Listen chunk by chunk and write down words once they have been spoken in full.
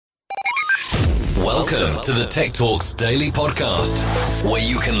Welcome to the Tech Talks Daily Podcast, where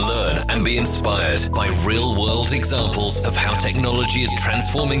you can learn and be inspired by real-world examples of how technology is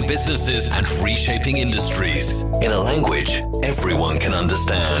transforming businesses and reshaping industries in a language everyone can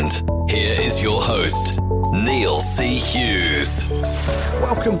understand. Here is your host, Neil C. Hughes.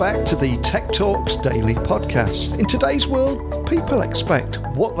 Welcome back to the Tech Talks Daily Podcast. In today's world, people expect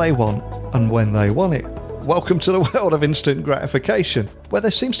what they want and when they want it. Welcome to the world of instant gratification, where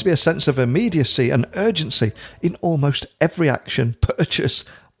there seems to be a sense of immediacy and urgency in almost every action, purchase,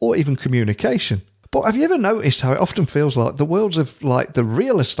 or even communication. But have you ever noticed how it often feels like the worlds of the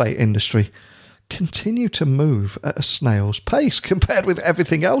real estate industry continue to move at a snail's pace compared with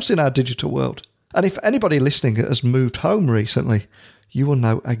everything else in our digital world? And if anybody listening has moved home recently, you will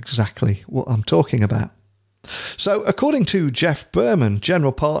know exactly what I'm talking about. So according to Jeff Berman,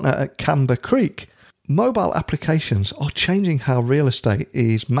 general partner at Camber Creek, mobile applications are changing how real estate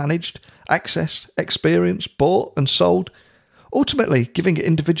is managed, accessed, experienced, bought and sold, ultimately giving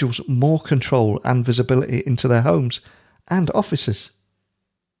individuals more control and visibility into their homes and offices.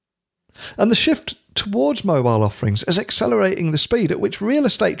 And the shift towards mobile offerings is accelerating the speed at which real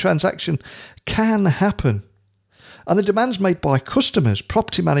estate transaction can happen. And the demands made by customers,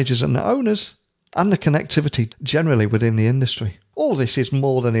 property managers and owners, and the connectivity generally within the industry. All this is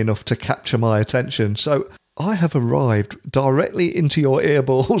more than enough to capture my attention, so I have arrived directly into your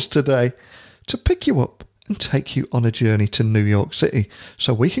earballs today to pick you up and take you on a journey to New York City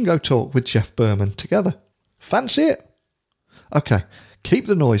so we can go talk with Jeff Berman together. Fancy it? Okay, keep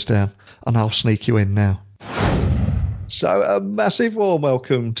the noise down and I'll sneak you in now. So a massive warm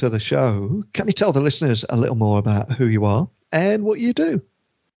welcome to the show. Can you tell the listeners a little more about who you are and what you do?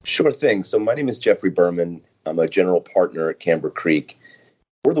 Sure thing. So my name is Jeffrey Berman. I'm a general partner at Camber Creek.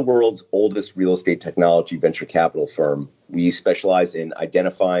 We're the world's oldest real estate technology venture capital firm. We specialize in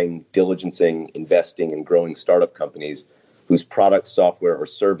identifying, diligencing, investing, and growing startup companies whose product, software, or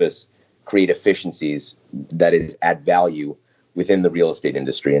service create efficiencies, that is, add value within the real estate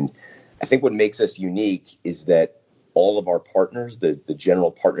industry. And I think what makes us unique is that all of our partners, the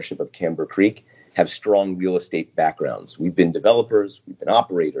general partnership of Camber Creek, have strong real estate backgrounds. We've been developers, we've been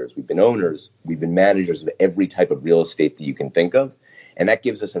operators, we've been owners, we've been managers of every type of real estate that you can think of. And that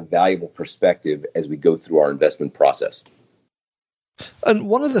gives us a valuable perspective as we go through our investment process. And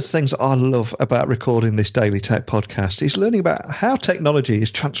one of the things I love about recording this Daily Tech podcast is learning about how technology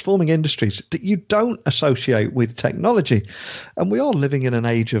is transforming industries that you don't associate with technology. And we are living in an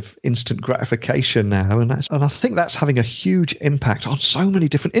age of instant gratification now, and I think that's having a huge impact on so many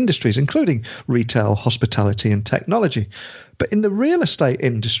different industries, including retail, hospitality, and technology. But in the real estate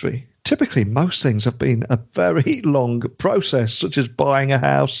industry, typically most things have been a very long process, such as buying a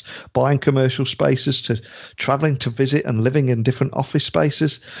house, buying commercial spaces, to traveling to visit and living in different office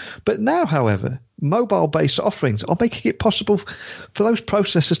spaces. But now, however, mobile-based offerings are making it possible for those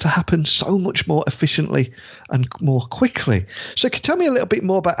processes to happen so much more efficiently and more quickly. So can you tell me a little bit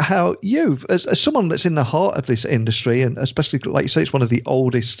more about how you, as someone that's in the heart of this industry, and especially, like you say, it's one of the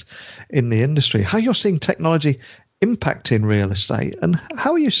oldest in the industry, how you're seeing technology impact in real estate, and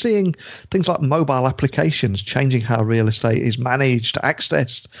how are you seeing things like mobile applications changing how real estate is managed,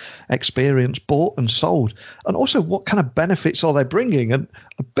 accessed, experienced, bought and sold, and also what kind of benefits are they bringing? And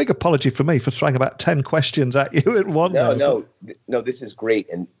a big apology for me for throwing about 10 questions at you at one. No, this is great,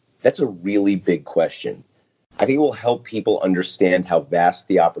 and that's a really big question. I think it will help people understand how vast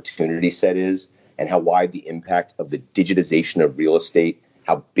the opportunity set is and how wide the impact of the digitization of real estate,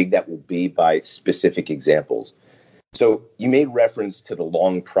 how big that will be by specific examples. So you made reference to the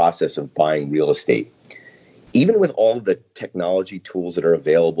long process of buying real estate. Even with all of the technology tools that are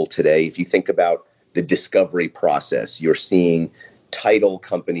available today, if you think about the discovery process, you're seeing title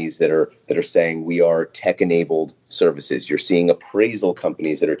companies that are saying we are tech-enabled services. You're seeing appraisal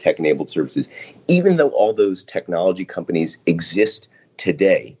companies that are tech-enabled services. Even though all those technology companies exist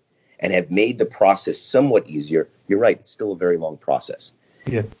today and have made the process somewhat easier, you're right, it's still a very long process.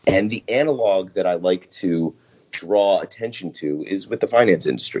 Yeah. And the analog that I like to draw attention to is with the finance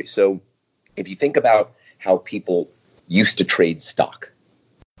industry. So if you think about how people used to trade stock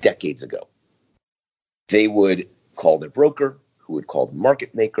decades ago, they would call their broker, who would call the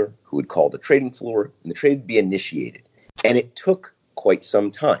market maker, who would call the trading floor, and the trade would be initiated. And it took quite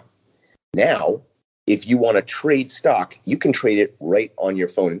some time. Now, if you want to trade stock, you can trade it right on your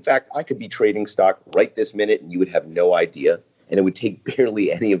phone. In fact, I could be trading stock right this minute and you would have no idea, and it would take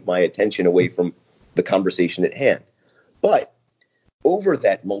barely any of my attention away from the conversation at hand. But over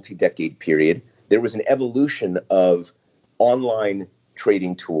that multi-decade period, there was an evolution of online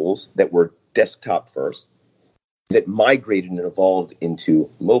trading tools that were desktop first, that migrated and evolved into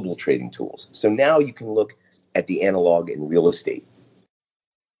mobile trading tools. So now you can look at the analog in real estate.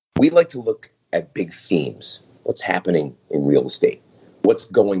 We like to look at big themes. What's happening in real estate? What's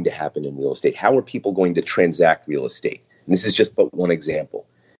going to happen in real estate? How are people going to transact real estate? And this is just but one example.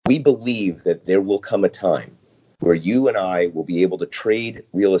 We believe that there will come a time where you and I will be able to trade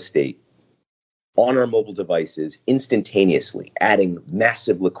real estate on our mobile devices instantaneously, adding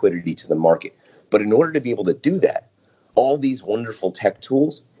massive liquidity to the market. But in order to be able to do that, all these wonderful tech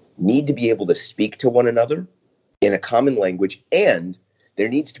tools need to be able to speak to one another in a common language, and there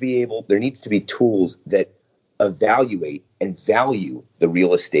needs to be tools that evaluate and value the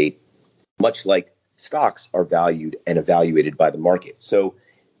real estate, much like stocks are valued and evaluated by the market. So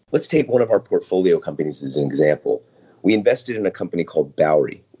let's take one of our portfolio companies as an example. We invested in a company called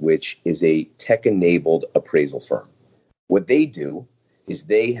Bowery, which is a tech-enabled appraisal firm. What they do is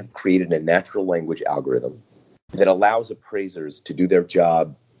they have created a natural language algorithm that allows appraisers to do their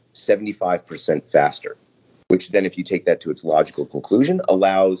job 75% faster, which then, if you take that to its logical conclusion,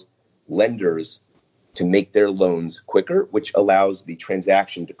 allows lenders to make their loans quicker, which allows the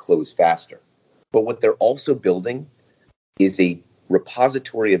transaction to close faster. But what they're also building is a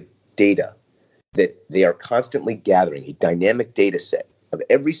repository of data that they are constantly gathering, a dynamic data set of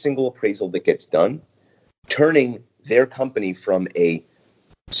every single appraisal that gets done, turning their company from a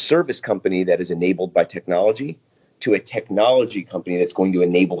service company that is enabled by technology to a technology company that's going to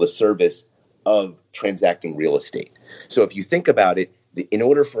enable the service of transacting real estate. So if you think about it, in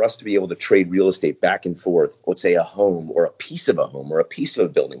order for us to be able to trade real estate back and forth, let's say a home or a piece of a home or a piece of a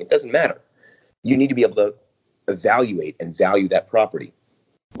building, it doesn't matter. You need to be able to evaluate and value that property.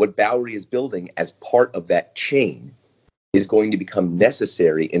 What Bowery is building as part of that chain is going to become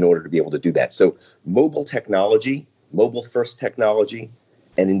necessary in order to be able to do that. So mobile technology, mobile first technology,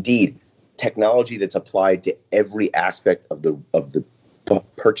 and indeed technology that's applied to every aspect of the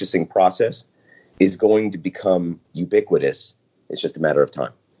purchasing process is going to become ubiquitous. It's just a matter of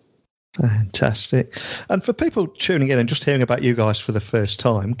time. Fantastic. And for people tuning in and just hearing about you guys for the first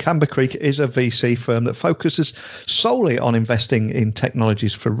time, Camber Creek is a VC firm that focuses solely on investing in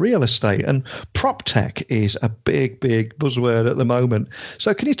technologies for real estate. And prop tech is a big buzzword at the moment.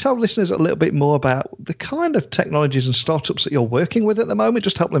 So can you tell listeners a little bit more about the kind of technologies and startups that you're working with at the moment?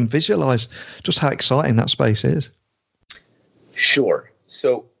 Just help them visualize just how exciting that space is. Sure.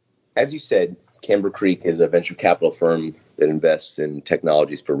 So as you said, Camber Creek is a venture capital firm that invests in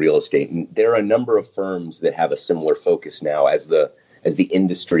technologies for real estate. And there are a number of firms that have a similar focus now as the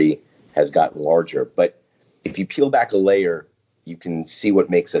industry has gotten larger. But if you peel back a layer, you can see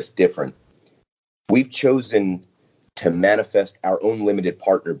what makes us different. We've chosen to manifest our own limited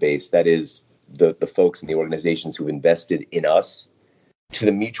partner base, that is the folks and the organizations who've invested in us, to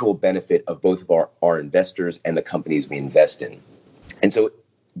the mutual benefit of both of our investors and the companies we invest in. And so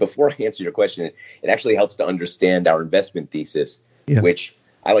before I answer your question, it actually helps to understand our investment thesis, which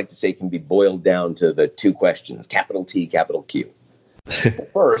I like to say can be boiled down to the two questions, capital T, capital Q. The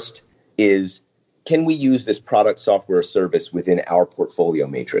first is, can we use this product, software, or service within our portfolio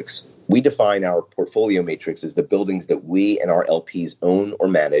matrix? We define our portfolio matrix as the buildings that we and our LPs own or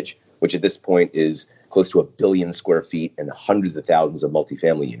manage, which at this point is close to 1 billion square feet and hundreds of thousands of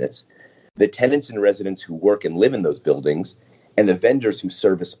multifamily units, the tenants and residents who work and live in those buildings, and the vendors who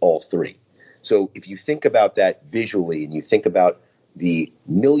service all three. So if you think about that visually and you think about the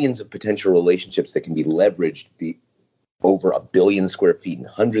millions of potential relationships that can be leveraged over 1 billion square feet and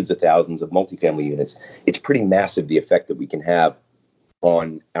hundreds of thousands of multifamily units, it's pretty massive, the effect that we can have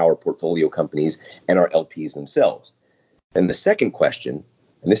on our portfolio companies and our LPs themselves. And the second question,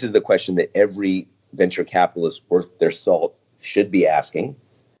 and this is the question that every venture capitalist worth their salt should be asking,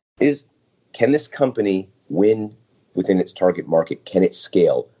 is, can this company win within its target market? Can it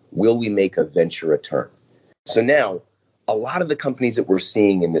scale? Will we make a venture return? So now, a lot of the companies that we're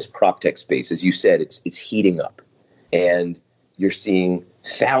seeing in this prop tech space, as you said, it's heating up. And you're seeing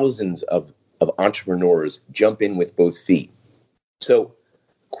thousands of entrepreneurs jump in with both feet. So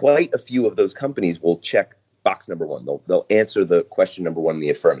quite a few of those companies will check box number one. They'll answer the question number one in the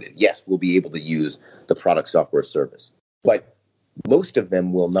affirmative. Yes, we'll be able to use the product, software, service. But most of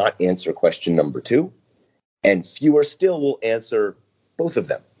them will not answer question number two. And fewer still will answer both of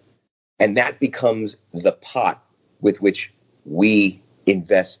them. And that becomes the pot with which we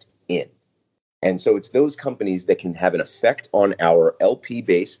invest in. And so it's those companies that can have an effect on our LP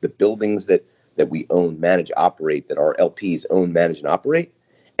base, the buildings that we own, manage, operate, that our LPs own, manage, and operate,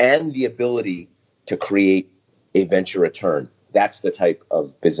 and the ability to create a venture return. That's the type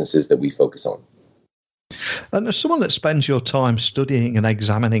of businesses that we focus on. And as someone that spends your time studying and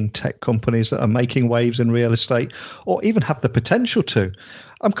examining tech companies that are making waves in real estate or even have the potential to,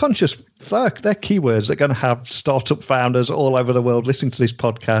 I'm conscious they're keywords that are going to have startup founders all over the world listening to this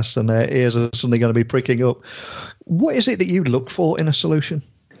podcast and their ears are suddenly going to be pricking up. What is it that you look for in a solution?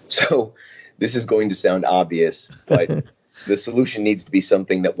 So this is going to sound obvious, but the solution needs to be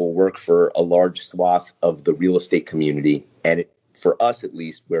something that will work for a large swath of the real estate community. And for us, at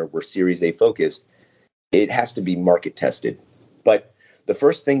least, where we're Series A focused, it has to be market tested. But the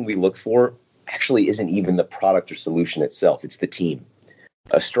first thing we look for actually isn't even the product or solution itself. It's the team.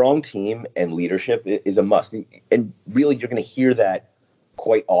 A strong team and leadership is a must. And really, you're going to hear that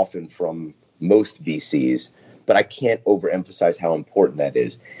quite often from most VCs, but I can't overemphasize how important that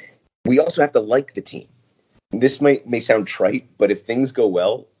is. We also have to like the team. This may sound trite, but if things go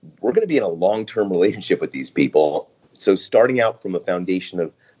well, we're going to be in a long-term relationship with these people. So starting out from a foundation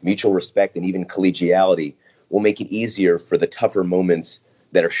of mutual respect and even collegiality will make it easier for the tougher moments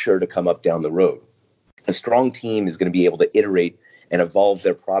that are sure to come up down the road. A strong team is going to be able to iterate and evolve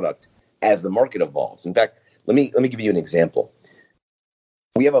their product as the market evolves. In fact, let me give you an example.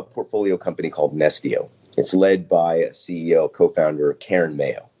 We have a portfolio company called Nestio. It's led by a CEO, co-founder, Karen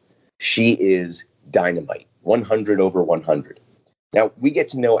Mayo. She is dynamite, 100 over 100. Now, we get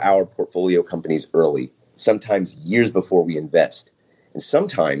to know our portfolio companies early, sometimes years before we invest. And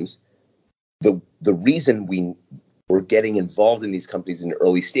sometimes the reason we're getting involved in these companies in the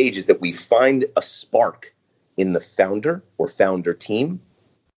early stage is that we find a spark in the founder or founder team,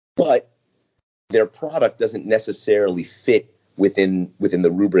 but their product doesn't necessarily fit within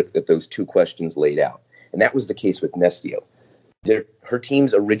the rubric that those two questions laid out. And that was the case with Nestio. Her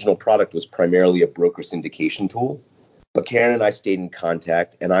team's original product was primarily a broker syndication tool, but Karen and I stayed in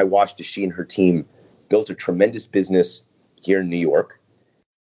contact, and I watched as she and her team built a tremendous business here in New York.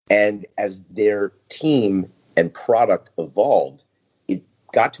 And as their team and product evolved, it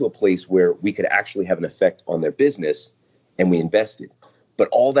got to a place where we could actually have an effect on their business, and we invested. But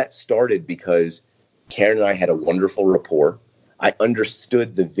all that started because Karen and I had a wonderful rapport. I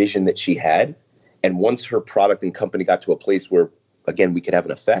understood the vision that she had. And once her product and company got to a place where, again, we could have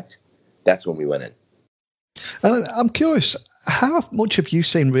an effect, that's when we went in. And I'm curious, how much have you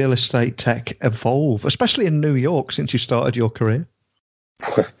seen real estate tech evolve, especially in New York, since you started your career?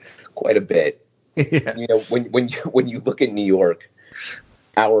 Quite a bit. Yeah. You know, when you look at New York,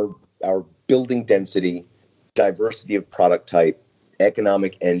 our building density, diversity of product type,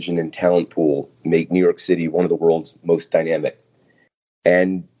 economic engine, and talent pool make New York City one of the world's most dynamic.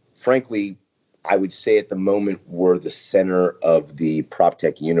 And frankly, I would say at the moment we're the center of the prop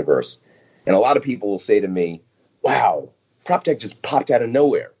tech universe. And a lot of people will say to me, wow, prop tech just popped out of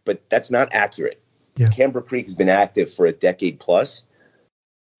nowhere. But that's not accurate. Yeah. Camber Creek has been active for a decade plus.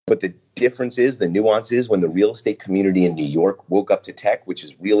 But the difference is, the nuance is, when the real estate community in New York woke up to tech, which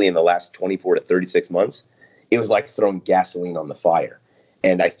is really in the last 24 to 36 months, it was like throwing gasoline on the fire.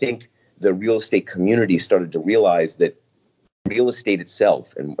 And I think the real estate community started to realize that real estate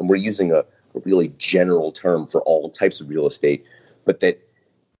itself, and we're using a really general term for all types of real estate, but that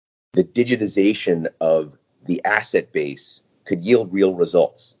the digitization of the asset base could yield real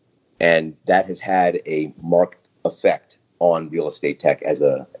results. And that has had a marked effect on real estate tech as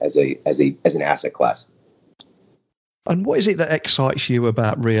an asset class. And what is it that excites you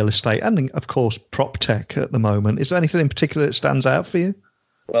about real estate and, of course, prop tech at the moment? Is there anything in particular that stands out for you?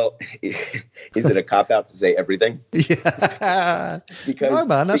 Well, is it a cop-out to say everything? Yeah. No,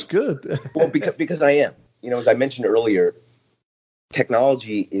 man, that's good. Well, because I am. You know, as I mentioned earlier,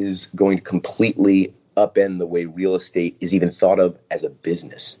 technology is going to completely upend the way real estate is even thought of as a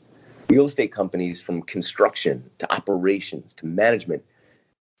business. Real estate companies, from construction to operations to management,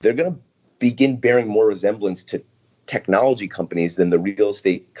 they're going to begin bearing more resemblance to technology companies than the real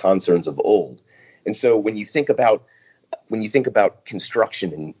estate concerns of old. And so when you think about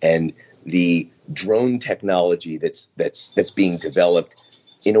construction and the drone technology that's being developed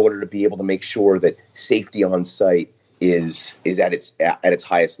in order to be able to make sure that safety on site is at its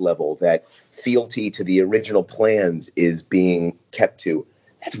highest level, that fealty to the original plans is being kept to,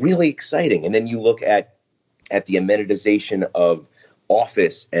 that's really exciting. And then you look at the amenitization of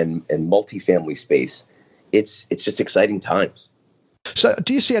office and multifamily space. It's just exciting times. So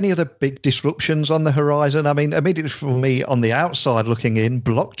do you see any other big disruptions on the horizon? I mean, immediately for me on the outside looking in,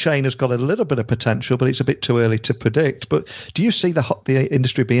 blockchain has got a little bit of potential, but it's a bit too early to predict. But do you see the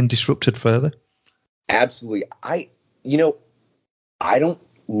industry being disrupted further? Absolutely. I don't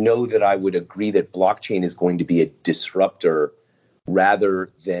know that I would agree that blockchain is going to be a disruptor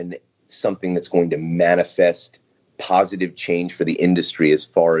rather than something that's going to manifest positive change for the industry as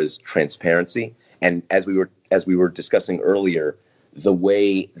far as transparency. And as we were discussing earlier, the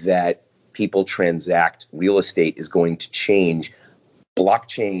way that people transact real estate is going to change.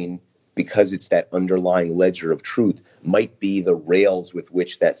 Blockchain, because it's that underlying ledger of truth, might be the rails with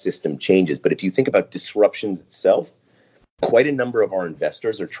which that system changes. But if you think about disruptions itself, quite a number of our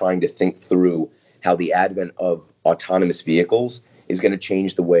investors are trying to think through how the advent of autonomous vehicles is going to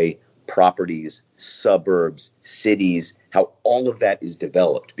change the way properties, suburbs, cities, how all of that is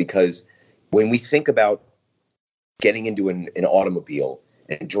developed. Because when we think about getting into an automobile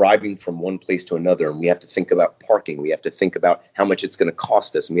and driving from one place to another, and we have to think about parking, we have to think about how much it's going to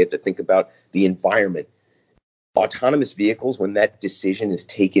cost us, and we have to think about the environment. Autonomous vehicles, when that decision is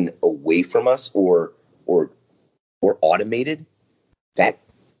taken away from us or automated, that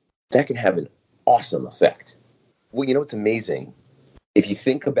can have an awesome effect. Well, you know what's amazing? If you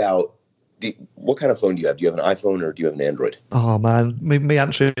think about what kind of phone do you have? Do you have an iPhone or do you have an Android? Oh man, me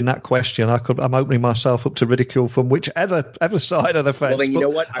answering that question, I'm opening myself up to ridicule from whichever side of the fence. Well, then you know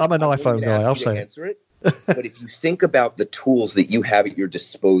what? I'm an iPhone guy. I'll say answer it. But if you think about the tools that you have at your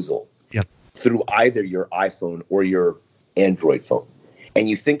disposal through either your iPhone or your Android phone, and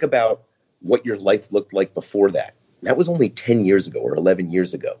you think about what your life looked like before that was only 10 years ago or 11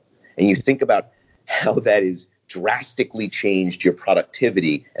 years ago, and you think about how that is drastically changed your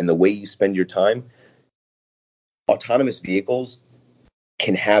productivity and the way you spend your time, autonomous vehicles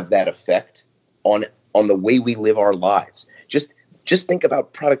can have that effect on the way we live our lives. Just think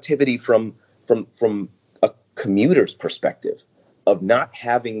about productivity from a commuter's perspective of not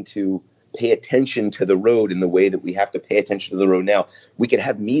having to pay attention to the road in the way that we have to pay attention to the road now. We could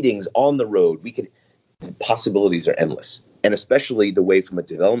have meetings on the road. The possibilities are endless. And especially the way from a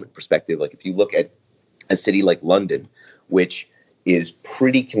development perspective, like if you look at a city like London, which is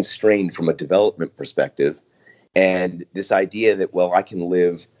pretty constrained from a development perspective, and this idea that, well, I can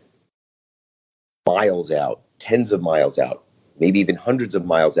live miles out, tens of miles out, maybe even hundreds of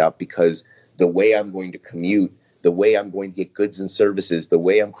miles out, because the way I'm going to commute, the way I'm going to get goods and services, the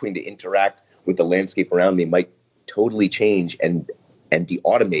way I'm going to interact with the landscape around me might totally change and be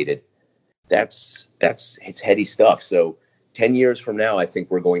automated. It's heady stuff. So 10 years from now, I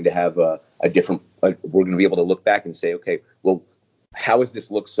think we're going to have we're going to be able to look back and say, okay, well, how has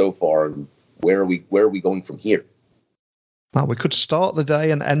this looked so far, and where are we going from here? Well, we could start the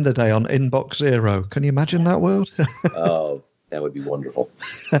day and end the day on inbox zero. Can you imagine that world? Oh, that would be wonderful.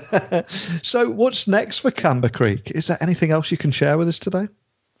 So what's next for Camber Creek? Is there anything else you can share with us today?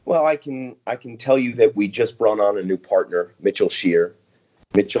 Well, I can tell you that we just brought on a new partner, Mitchell Shear.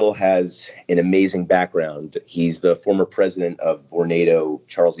 Mitchell has an amazing background. He's the former president of Vornado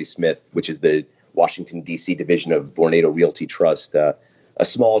Charles E. Smith, which is the Washington, D.C. division of Vornado Realty Trust, a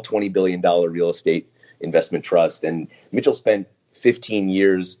small $20 billion real estate investment trust. And Mitchell spent 15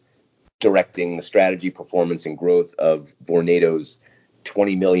 years directing the strategy, performance, and growth of Vornado's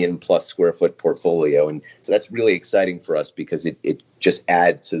 20 million plus square foot portfolio. And so that's really exciting for us because it just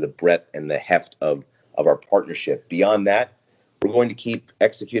adds to the breadth and the heft of our partnership. Beyond that, we're going to keep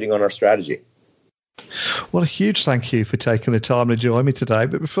executing on our strategy. Well, a huge thank you for taking the time to join me today.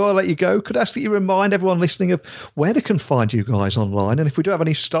 But before I let you go, could I ask that you remind everyone listening of where they can find you guys online? And if we do have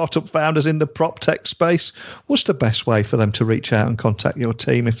any startup founders in the prop tech space, what's the best way for them to reach out and contact your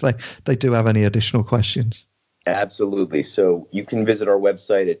team if they do have any additional questions? Absolutely. So you can visit our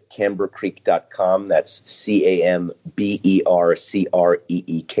website at cambercreek.com. That's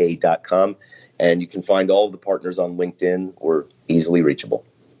CAMBERCREEK.com. And you can find all of the partners on LinkedIn. We're easily reachable.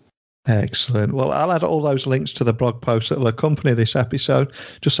 Excellent. Well, I'll add all those links to the blog post that will accompany this episode,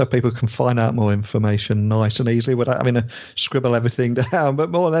 just so people can find out more information nice and easily without having to scribble everything down.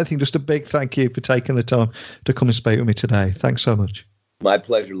 But more than anything, just a big thank you for taking the time to come and speak with me today. Thanks so much. My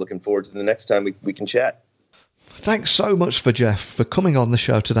pleasure. Looking forward to the next time we can chat. Thanks so much for Jeff for coming on the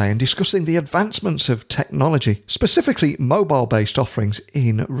show today and discussing the advancements of technology, specifically mobile-based offerings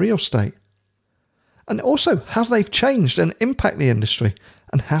in real estate, and also how they've changed and impact the industry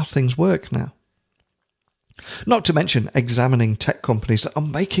and how things work now. Not to mention examining tech companies that are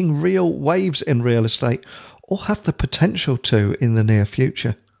making real waves in real estate or have the potential to in the near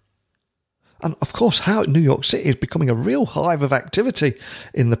future. And of course, how New York City is becoming a real hive of activity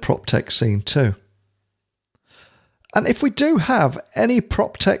in the prop tech scene too. And if we do have any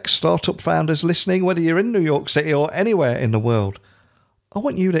prop tech startup founders listening, whether you're in New York City or anywhere in the world, I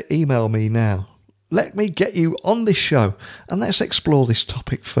want you to email me now. Let me get you on this show and let's explore this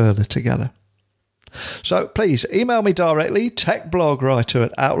topic further together. So please email me directly,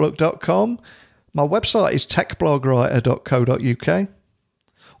 techblogwriter@outlook.com. My website is techblogwriter.co.uk,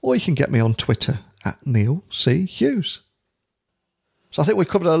 or you can get me on Twitter @Neil C. Hughes. So I think we've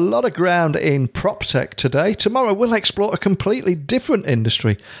covered a lot of ground in prop tech today. Tomorrow we'll explore a completely different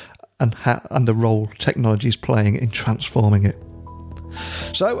industry and the role technology is playing in transforming it.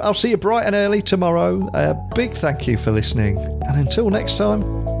 So I'll see you bright and early tomorrow. A big thank you for listening. And until next time,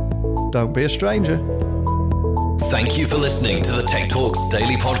 don't be a stranger. Thank you for listening to the Tech Talks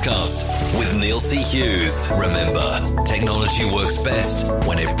Daily Podcast with Neil C. Hughes. Remember, technology works best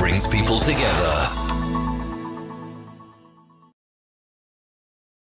when it brings people together.